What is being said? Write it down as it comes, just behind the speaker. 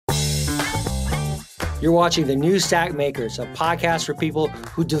You're watching The New Stack Makers, a podcast for people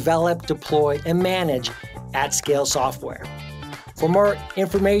who develop, deploy, and manage at-scale software. For more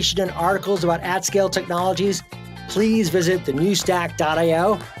information and articles about at-scale technologies, please visit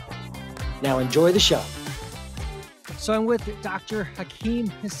thenewstack.io. Now enjoy the show. So I'm with Dr. Hakim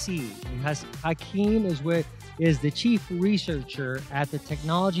Hacid. Hakim is the chief researcher at the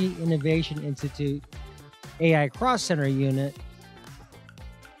Technology Innovation Institute AI Cross Center unit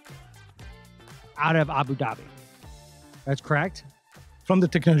out of Abu Dhabi. That's correct? From the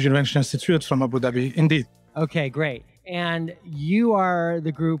Technology Innovation Institute from Abu Dhabi, indeed. Okay, great. And you are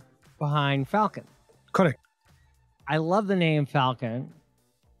the group behind Falcon. Correct. I love the name Falcon.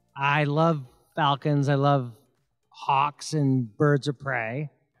 I love falcons. I love hawks and birds of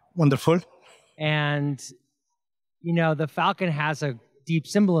prey. Wonderful. And, you know, the falcon has a deep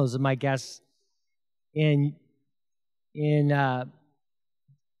symbolism, I guess, in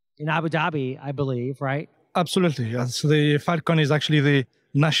Abu Dhabi, I believe, right? Absolutely. Yes. The falcon is actually the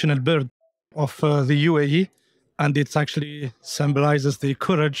national bird of the UAE, and it actually symbolizes the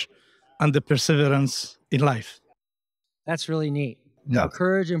courage and the perseverance in life. That's really neat. Yeah.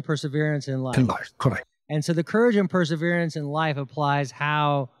 Courage and perseverance in life. In life, correct. And so the courage and perseverance in life applies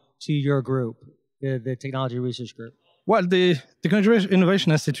how to your group, the Technology Research Group? Well, the Technology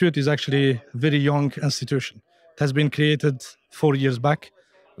Innovation Institute is actually a very young institution. It has been created 4 years back.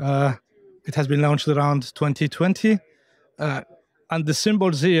 It has been launched around 2020. And the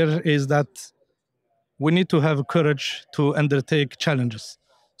symbols here is that we need to have courage to undertake challenges.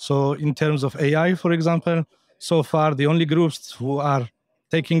 So in terms of AI, for example, so far the only groups who are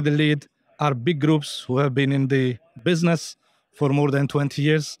taking the lead are big groups who have been in the business for more than 20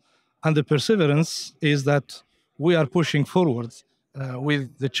 years. And the perseverance is that we are pushing forward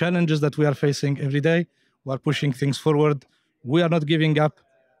with the challenges that we are facing every day. We are pushing things forward. We are not giving up.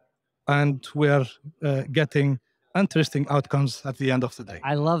 And we are getting interesting outcomes at the end of the day.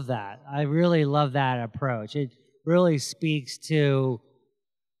 I love that. I really love that approach. It really speaks to,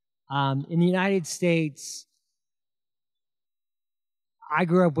 in the United States, I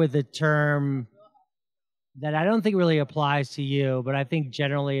grew up with a term that I don't think really applies to you, but I think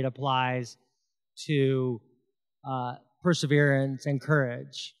generally it applies to perseverance and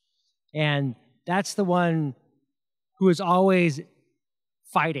courage. And that's the one who is always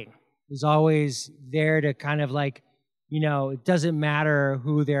fighting, is always there to kind of like, you know, it doesn't matter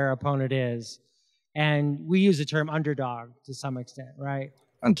who their opponent is. And we use the term underdog to some extent, right?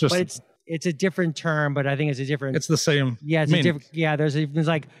 Interesting. But it's a different term, but I think it's a different... It's the same. Yeah, it's a different... Yeah, there's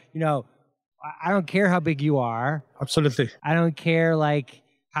like, you know, I don't care how big you are. Absolutely. I don't care like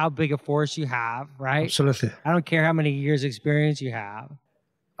how big a force you have, right? Absolutely. I don't care how many years experience you have.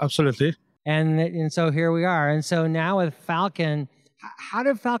 Absolutely. And so here we are. And so now with Falcon, how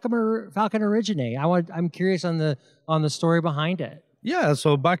did Falcon originate? I'm curious on the story behind it. Yeah,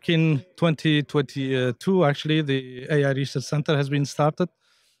 so back in 2022, actually, the AI Research Center has been started.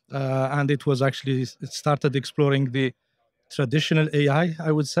 And it started exploring the traditional AI,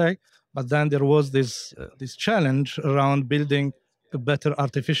 I would say. But then there was this challenge around building a better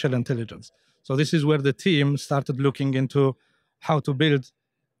artificial intelligence. So this is where the team started looking into how to build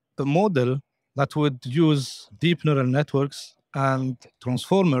a model that would use deep neural networks and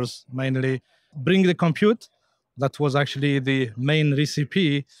transformers, mainly, bring the compute. That was actually the main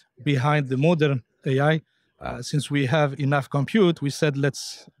recipe behind the modern AI. Since we have enough compute, we said,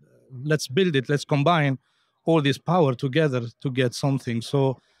 let's build it, let's combine all this power together to get something.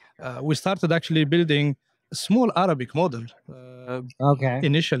 So we started actually building a small Arabic model.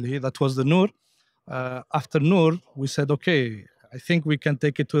 Initially, that was the Noor. After Noor, we said, okay, I think we can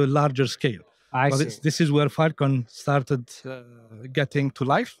take it to a larger scale. This is where Falcon started getting to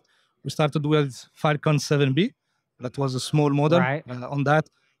life. We started with Falcon 7B. That was a small model. Right. On that,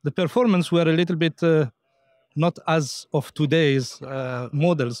 the performance were a little bit not as of today's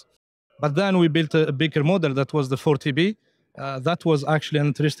models. But then we built a bigger model that was the 40B. That was actually an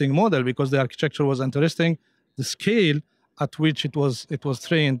interesting model because the architecture was interesting. The scale at which it was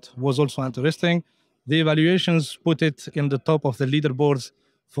trained was also interesting. The evaluations put it in the top of the leaderboards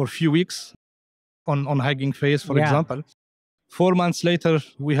for a few weeks on Hugging Face, for example. 4 months later,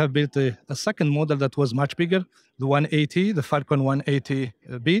 we have built a second model that was much bigger, the 180, the Falcon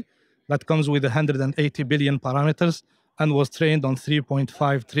 180B, that comes with 180 billion parameters and was trained on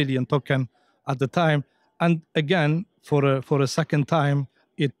 3.5 trillion token at the time. And again, for a second time,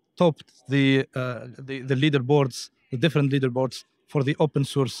 it topped the leaderboards, the different leaderboards for the open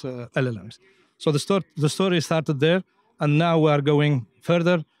source LLMs. So the story started there, and now we are going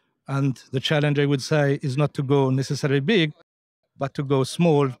further. And the challenge, I would say, is not to go necessarily big, but to go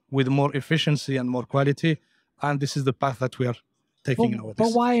small with more efficiency and more quality. And this is the path that we are taking nowadays.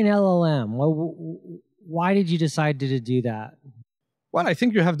 But why an LLM? Why did you decide to do that? Well, I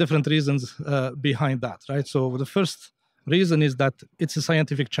think you have different reasons behind that, right? So the first reason is that it's a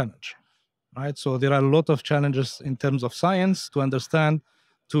scientific challenge, right? So there are a lot of challenges in terms of science to understand,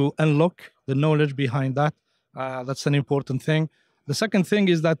 to unlock the knowledge behind that. That's an important thing. The second thing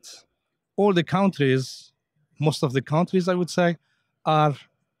is that all the countries, most of the countries, I would say, are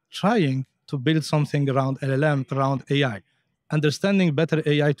trying to build something around LLM, around AI. Understanding better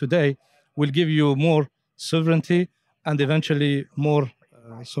AI today will give you more sovereignty and eventually more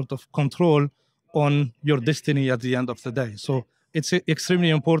sort of control on your destiny at the end of the day. So it's extremely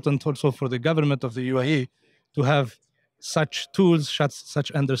important also for the government of the UAE to have such tools,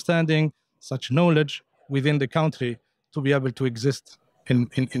 such understanding, such knowledge within the country to be able to exist in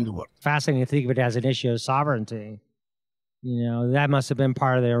the world. Fascinating to think of it as an issue of sovereignty. That must have been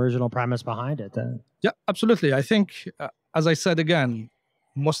part of the original premise behind it then. Yeah, absolutely. I think, as I said again,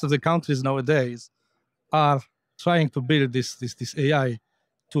 most of the countries nowadays are trying to build this AI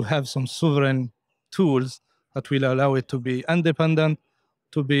to have some sovereign tools that will allow it to be independent,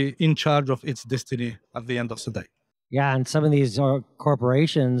 to be in charge of its destiny at the end of the day. Yeah, and some of these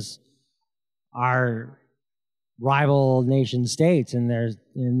corporations are rival nation states in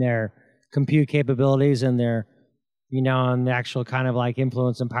their compute capabilities and their, and the actual kind of like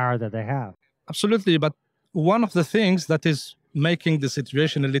influence and power that they have. Absolutely, but one of the things that is making the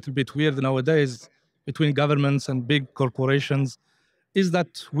situation a little bit weird nowadays between governments and big corporations is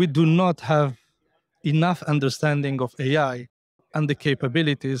that we do not have enough understanding of AI and the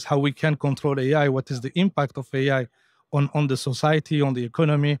capabilities, how we can control AI, what is the impact of AI on the society, on the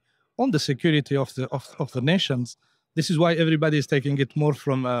economy, on the security of the nations. This is why everybody is taking it more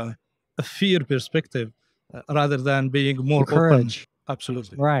from a fear perspective rather than being more courage. Open.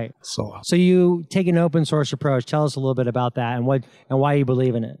 Absolutely. Right. So you take an open source approach. Tell us a little bit about that and why you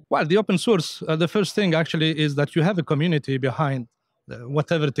believe in it. Well, the open source, the first thing actually is that you have a community behind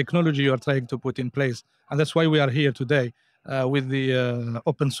whatever technology you are trying to put in place. And that's why we are here today with the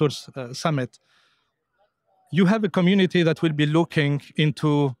Open Source Summit. You have a community that will be looking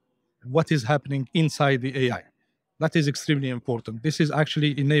into what is happening inside the AI. That is extremely important. This is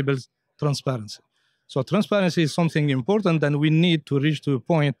actually enables transparency. So transparency is something important, and we need to reach to a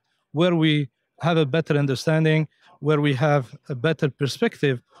point where we have a better understanding, where we have a better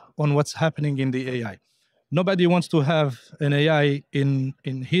perspective on what's happening in the AI. Nobody wants to have an AI in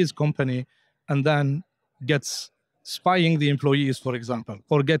his company and then gets spying the employees, for example,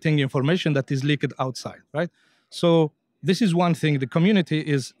 or getting information that is leaked outside, right? So this is one thing. The community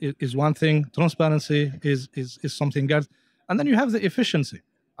is one thing. Transparency is something else. And then you have the efficiency.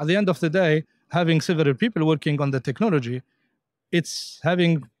 At the end of the day, having several people working on the technology, it's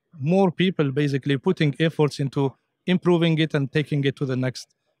having more people basically putting efforts into improving it and taking it to the next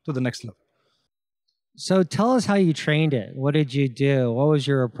level. So tell us how you trained it. What did you do? What was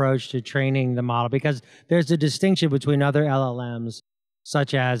your approach to training the model? Because there's a distinction between other LLMs,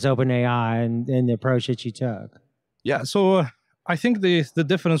 such as OpenAI, and the approach that you took. Yeah, so I think the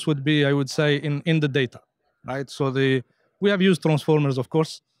difference would be, I would say, in the data, right? So we have used transformers, of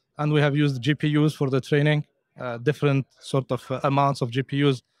course, and we have used GPUs for the training, different sort of amounts of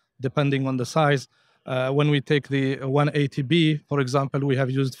GPUs depending on the size. When we take the 180B, for example, we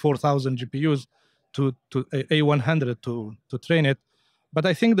have used 4,000 GPUs to A100 to train it. But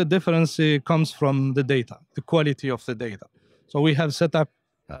I think the difference comes from the data, the quality of the data. So we have set up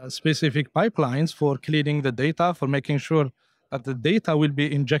specific pipelines for cleaning the data, for making sure that the data will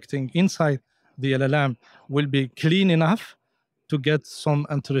be injecting inside the LLM will be clean enough to get some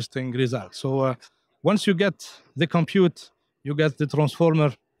interesting results. So once you get the compute, you get the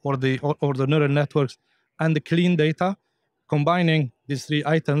transformer or the neural networks and the clean data, combining these three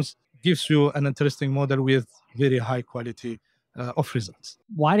items gives you an interesting model with very high quality of results.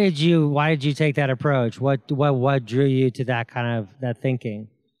 Why did you take that approach? What drew you to that kind of that thinking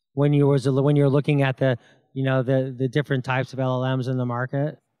when you were looking at the different types of LLMs in the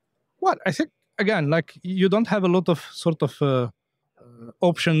market? Well, I think again, like you don't have a lot of sort of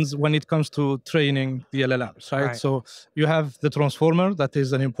options when it comes to training the LLMs, right? So you have the transformer that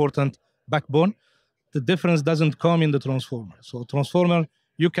is an important backbone. The difference doesn't come in the transformer. So transformer,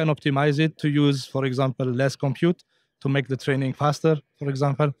 you can optimize it to use, for example, less compute to make the training faster, for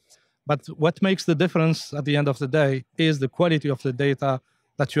example. But what makes the difference at the end of the day is the quality of the data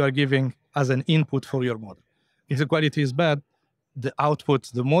that you are giving as an input for your model. If the quality is bad, the output,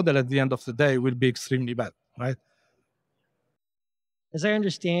 the model at the end of the day will be extremely bad, right? As I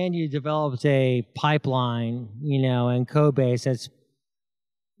understand, you developed a pipeline, and code base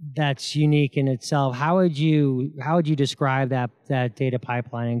that's unique in itself. How would you describe that data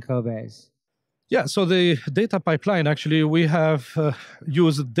pipeline in code base? Yeah, so the data pipeline, actually, we have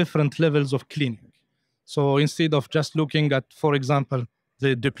used different levels of cleaning. So instead of just looking at, for example,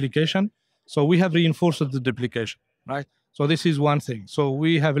 the duplication, so we have reinforced the duplication, right? So this is one thing. So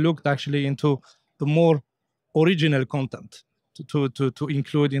we have looked actually into the more original content to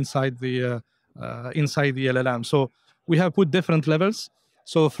include inside the LLM. So we have put different levels.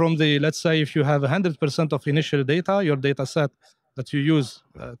 So from the, let's say, if you have 100% of initial data, your data set that you use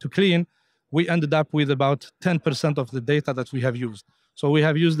to clean, we ended up with about 10% of the data that we have used. So we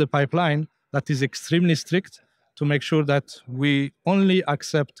have used the pipeline that is extremely strict to make sure that we only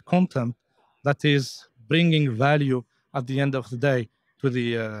accept content that is bringing value at the end of the day to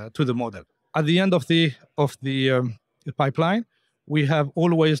the model. At the end of the pipeline, we have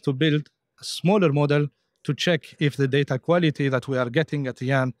always to build a smaller model to check if the data quality that we are getting at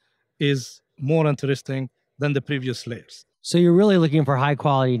the end is more interesting than the previous layers. So you're really looking for high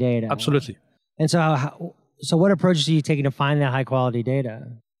quality data. Absolutely. And so what approaches are you taking to find that high quality data?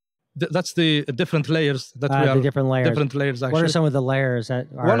 That's the different layers that we are. The different layers. Different layers, actually. What are some of the layers that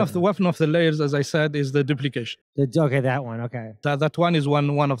are? One of the layers, as I said, is the duplication. Okay, that one. Okay. That one is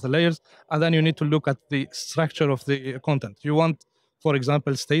one of the layers, and then you need to look at the structure of the content. You want, for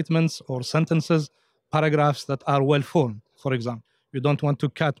example, statements or sentences, paragraphs that are well formed. For example, you don't want to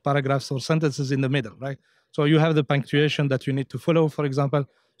cut paragraphs or sentences in the middle, right? So you have the punctuation that you need to follow, for example.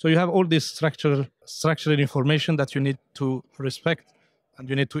 So you have all this structural information that you need to respect, and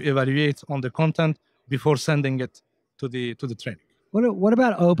you need to evaluate on the content before sending it to the training. What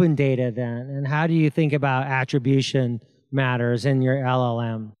about open data then? And how do you think about attribution matters in your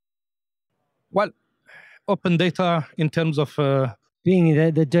LLM? Well, open data in terms of being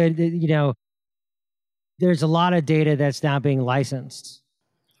there's a lot of data that's now being licensed.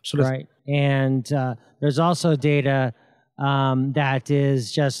 Absolutely. Right. And there's also data that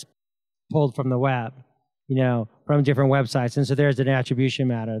is just pulled from the web, from different websites. And so there's an attribution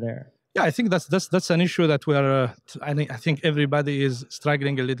matter there. Yeah, I think that's an issue that we are. I think everybody is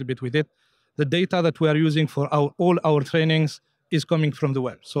struggling a little bit with it. The data that we are using for all our trainings is coming from the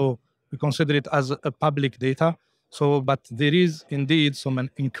web, so we consider it as a public data. So, but there is indeed some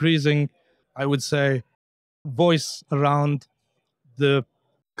increasing, I would say, voice around the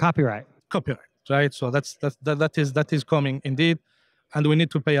copyright, right? So that is coming indeed, and we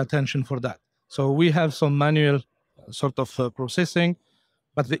need to pay attention for that. So we have some manual sort of processing.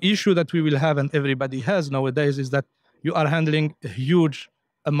 But the issue that we will have, and everybody has nowadays, is that you are handling a huge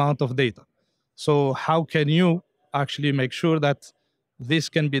amount of data. So how can you actually make sure that this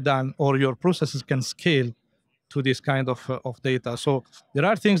can be done, or your processes can scale to this kind of data? So there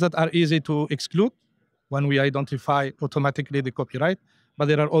are things that are easy to exclude when we identify automatically the copyright, but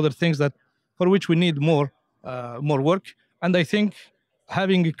there are other things that for which we need more work. And I think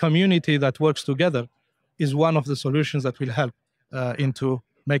having a community that works together is one of the solutions that will help into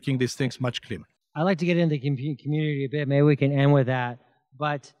making these things much cleaner. I'd like to get into the community a bit. Maybe we can end with that.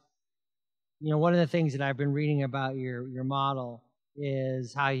 But one of the things that I've been reading about your model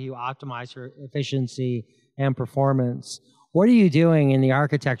is how you optimize for efficiency and performance. What are you doing in the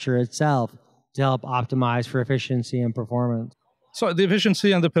architecture itself to help optimize for efficiency and performance? So the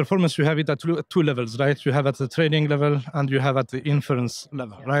efficiency and the performance, you have it at two levels, right? You have at the training level and you have at the inference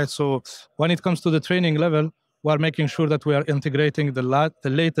level, right? So when it comes to the training level, we are making sure that we are integrating the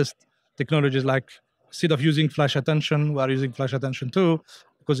latest technologies, like instead of using flash attention, we are using flash attention 2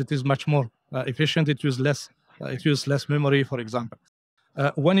 because it is much more efficient. It uses less memory, for example.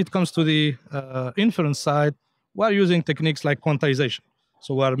 When it comes to the inference side, we are using techniques like quantization.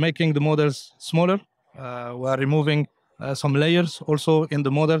 So we are making the models smaller. We are removing some layers also in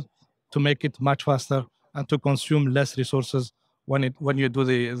the model to make it much faster and to consume less resources when you do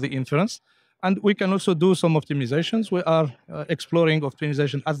the inference. And we can also do some optimizations. We are exploring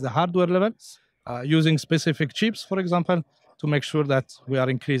optimization at the hardware level, using specific chips, for example, to make sure that we are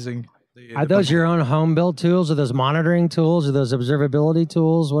increasing the... Are those your own home-built tools? Are those monitoring tools? Are those observability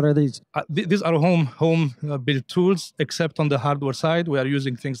tools? What are these? These are home-built tools, except on the hardware side. We are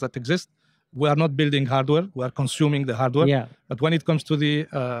using things that exist. We are not building hardware. We are consuming the hardware. Yeah. But when it comes to the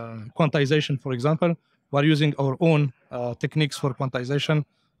quantization, for example, we are using our own techniques for quantization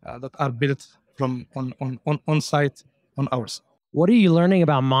that are built from on site on ours. What are you learning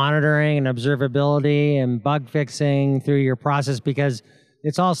about monitoring and observability and bug fixing through your process? Because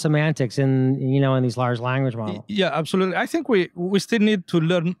it's all semantics in these large language models. Yeah, absolutely. I think we still need to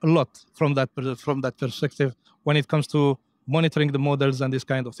learn a lot from that perspective when it comes to monitoring the models and these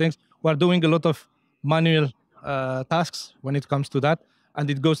kind of things. We're doing a lot of manual tasks when it comes to that, and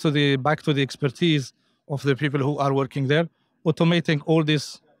it goes to back to the expertise of the people who are working there. Automating all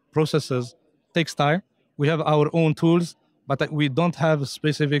these processes takes time. We have our own tools, but we don't have a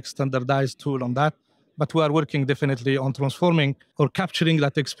specific standardized tool on that. But we are working definitely on transforming or capturing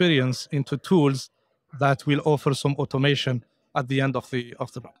that experience into tools that will offer some automation at the end of the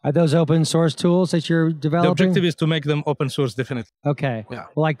process. Are those open source tools that you're developing? The objective is to make them open source, definitely. Okay. Yeah.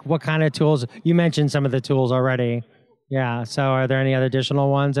 Like what kind of tools? You mentioned some of the tools already. Yeah. So are there any other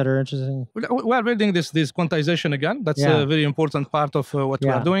additional ones that are interesting? We are building this quantization again. That's a very important part of what we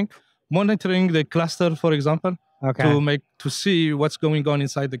are doing. Monitoring the cluster, for example, to see what's going on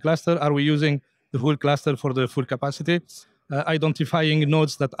inside the cluster. Are we using the whole cluster for the full capacity? Identifying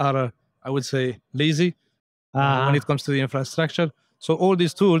nodes that are, I would say, lazy when it comes to the infrastructure. So all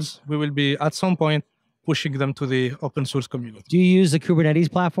these tools, we will be at some point pushing them to the open source community. Do you use the Kubernetes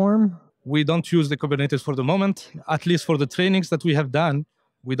platform? We don't use the Kubernetes for the moment, at least for the trainings that we have done.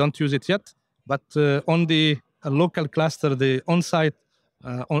 We don't use it yet, but on the local cluster, the on-site,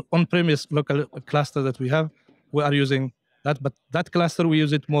 on-premise local cluster that we have, we are using that. But that cluster, we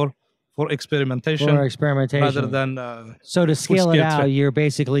use it more for experimentation. Rather than so to scale it out, you're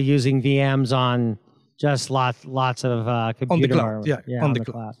basically using VMs on just lots of computer. On the cloud, on the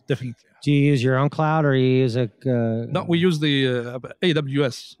cloud, definitely. Do you use your own cloud or you use a... No, we use the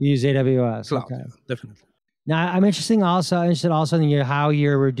AWS. You use AWS, cloud, definitely. Now, I'm interested also in how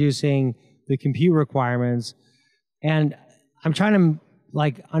you're reducing the compute requirements. And I'm trying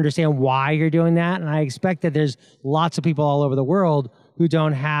to understand why you're doing that. And I expect that there's lots of people all over the world who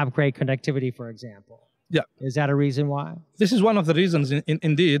don't have great connectivity, for example. Yeah. Is that a reason why? This is one of the reasons,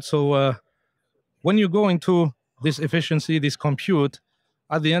 indeed. So when you go into this efficiency, this compute,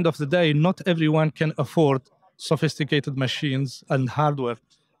 at the end of the day, not everyone can afford sophisticated machines and hardware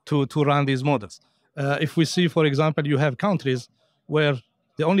to run these models. If we see, for example, you have countries where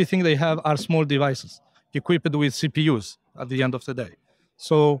the only thing they have are small devices equipped with CPUs at the end of the day.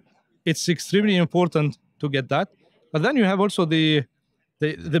 So it's extremely important to get that. But then you have also the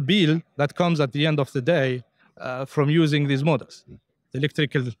bill that comes at the end of the day from using these models. The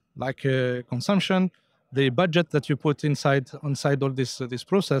electrical consumption, the budget that you put inside all this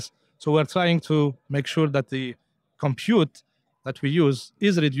process. So we're trying to make sure that the compute that we use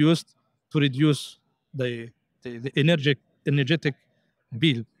is reduced to reduce the energetic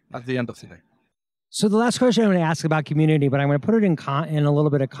bill at the end of the day. So the last question I'm going to ask about community, but I'm going to put it in a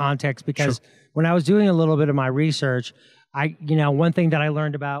little bit of context because when I was doing a little bit of my research, one thing that I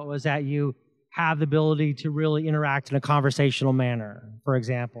learned about was that you have the ability to really interact in a conversational manner. For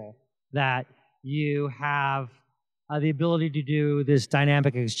example, that you have the ability to do this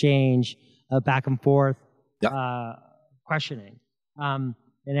dynamic exchange back and forth questioning and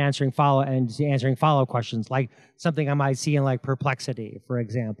answering follow questions, like something I might see in Perplexity, for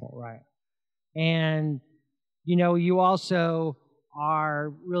example, right? And you also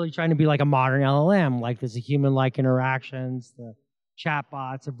are really trying to be like a modern LLM, like there's the human-like interactions, the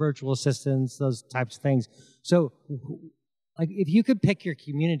chatbots, the virtual assistants, those types of things. So, if you could pick your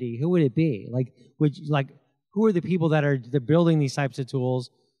community, who would it be? Who are the people that are building these types of tools?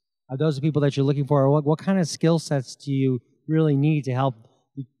 Are those the people that you're looking for? Or what kind of skill sets do you really need to help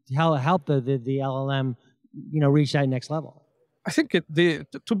the LLM, reach that next level? I think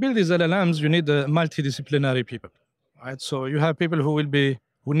to build these LLMs, you need multidisciplinary people, right? So you have people who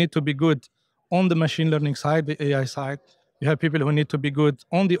need to be good on the machine learning side, the AI side. You have people who need to be good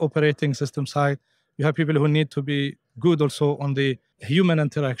on the operating system side. You have people who need to be good also on the human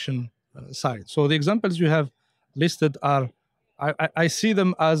interaction side. So the examples you have listed are, I see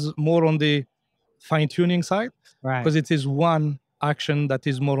them as more on the fine-tuning side, right? Because it is one action that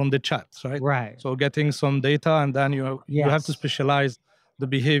is more on the chat, right? Right. So getting some data, and then you have to specialize the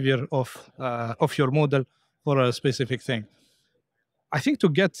behavior of your model for a specific thing. I think to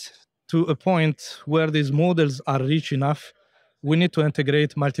get to a point where these models are rich enough, we need to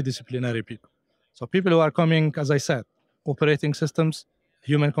integrate multidisciplinary people. So people who are coming, as I said, operating systems,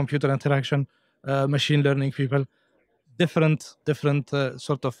 human-computer interaction, machine learning people, different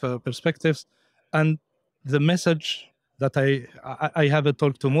sort of perspectives. And the message that I have a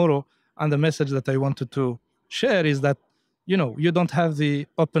talk tomorrow, and the message that I wanted to share is that, you don't have the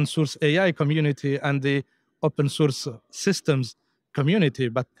open source AI community and the open source systems community,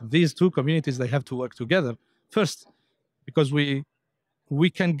 but these two communities, they have to work together. First, because we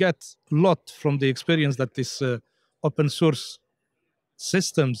can get a lot from the experience that this open source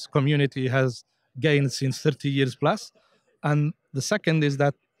systems community has gained since 30 years plus. And the second is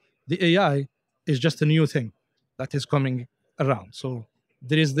that the AI is just a new thing that is coming around. So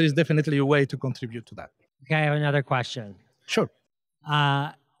there is definitely a way to contribute to that. Okay, I have another question. Sure.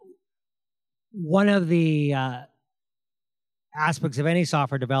 One of the aspects of any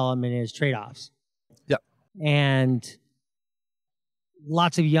software development is trade-offs. Yeah. And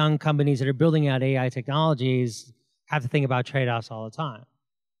lots of young companies that are building out AI technologies have to think about trade-offs all the time.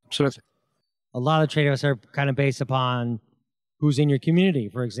 Absolutely. A lot of trade-offs are kind of based upon who's in your community,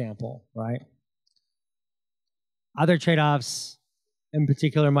 for example, right? Other trade-offs in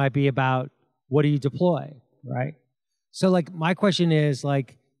particular might be about what do you deploy, right? So like my question is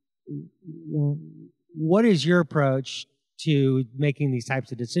like, what is your approach to making these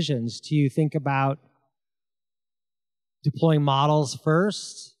types of decisions? Do you think about deploying models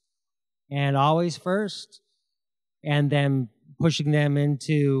first and always first, and then pushing them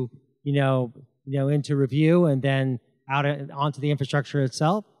into, into review and then out onto the infrastructure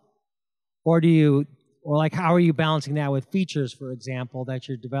itself? Or how are you balancing that with features, for example, that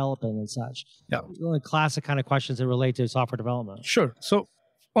you're developing and such? Yeah. Really classic kind of questions that relate to software development. Sure. So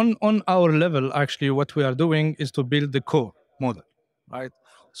on our level, actually, what we are doing is to build the core model, right?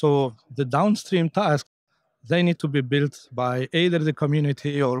 So the downstream tasks, they need to be built by either the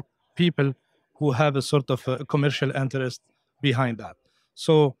community or people who have a sort of a commercial interest behind that.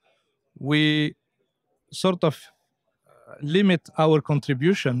 So we sort of limit our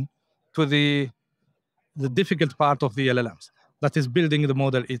contribution to the difficult part of the LLMs, that is building the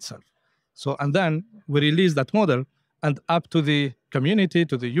model itself. So, and then we release that model and up to the community,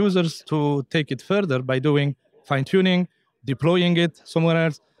 to the users to take it further by doing fine-tuning, deploying it somewhere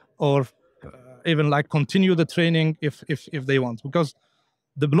else, or even like continue the training if they want. Because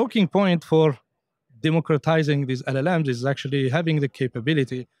the blocking point for democratizing these LLMs is actually having the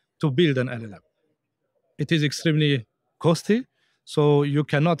capability to build an LLM. It is extremely costly, so you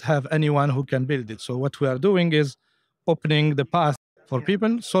cannot have anyone who can build it. So what we are doing is opening the path for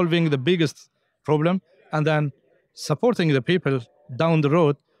people, solving the biggest problem, and then supporting the people down the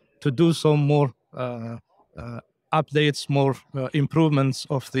road to do some more updates, more improvements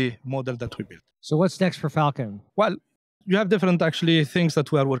of the model that we built. So what's next for Falcon? Well, you have different actually things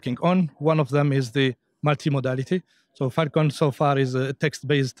that we are working on. One of them is the multimodality. So Falcon so far is a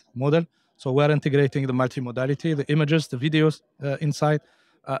text-based model. So we're integrating the multimodality, the images, the videos inside.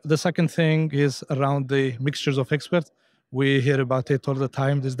 The second thing is around the mixtures of experts. We hear about it all the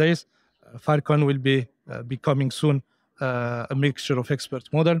time these days. Falcon will be becoming soon a mixture of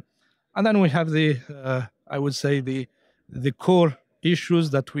experts model. And then we have the, I would say, the core issues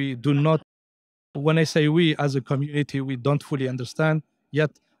that we do not, when I say we as a community, we don't fully understand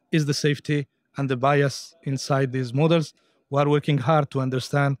yet, is the safety and the bias inside these models. We are working hard to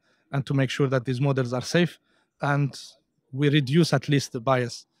understand and to make sure that these models are safe, and we reduce at least the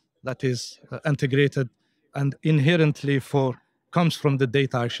bias that is integrated and inherently comes from the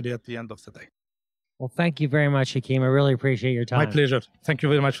data actually at the end of the day. Well, thank you very much, Hakim. I really appreciate your time. My pleasure. Thank you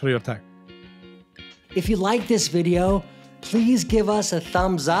very much for your time. If you like this video, please give us a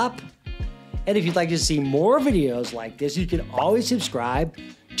thumbs up. And if you'd like to see more videos like this, you can always subscribe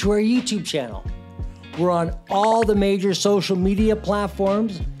to our YouTube channel. We're on all the major social media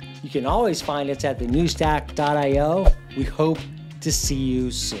platforms. You can always find us at thenewstack.io. We hope to see you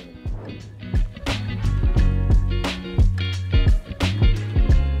soon.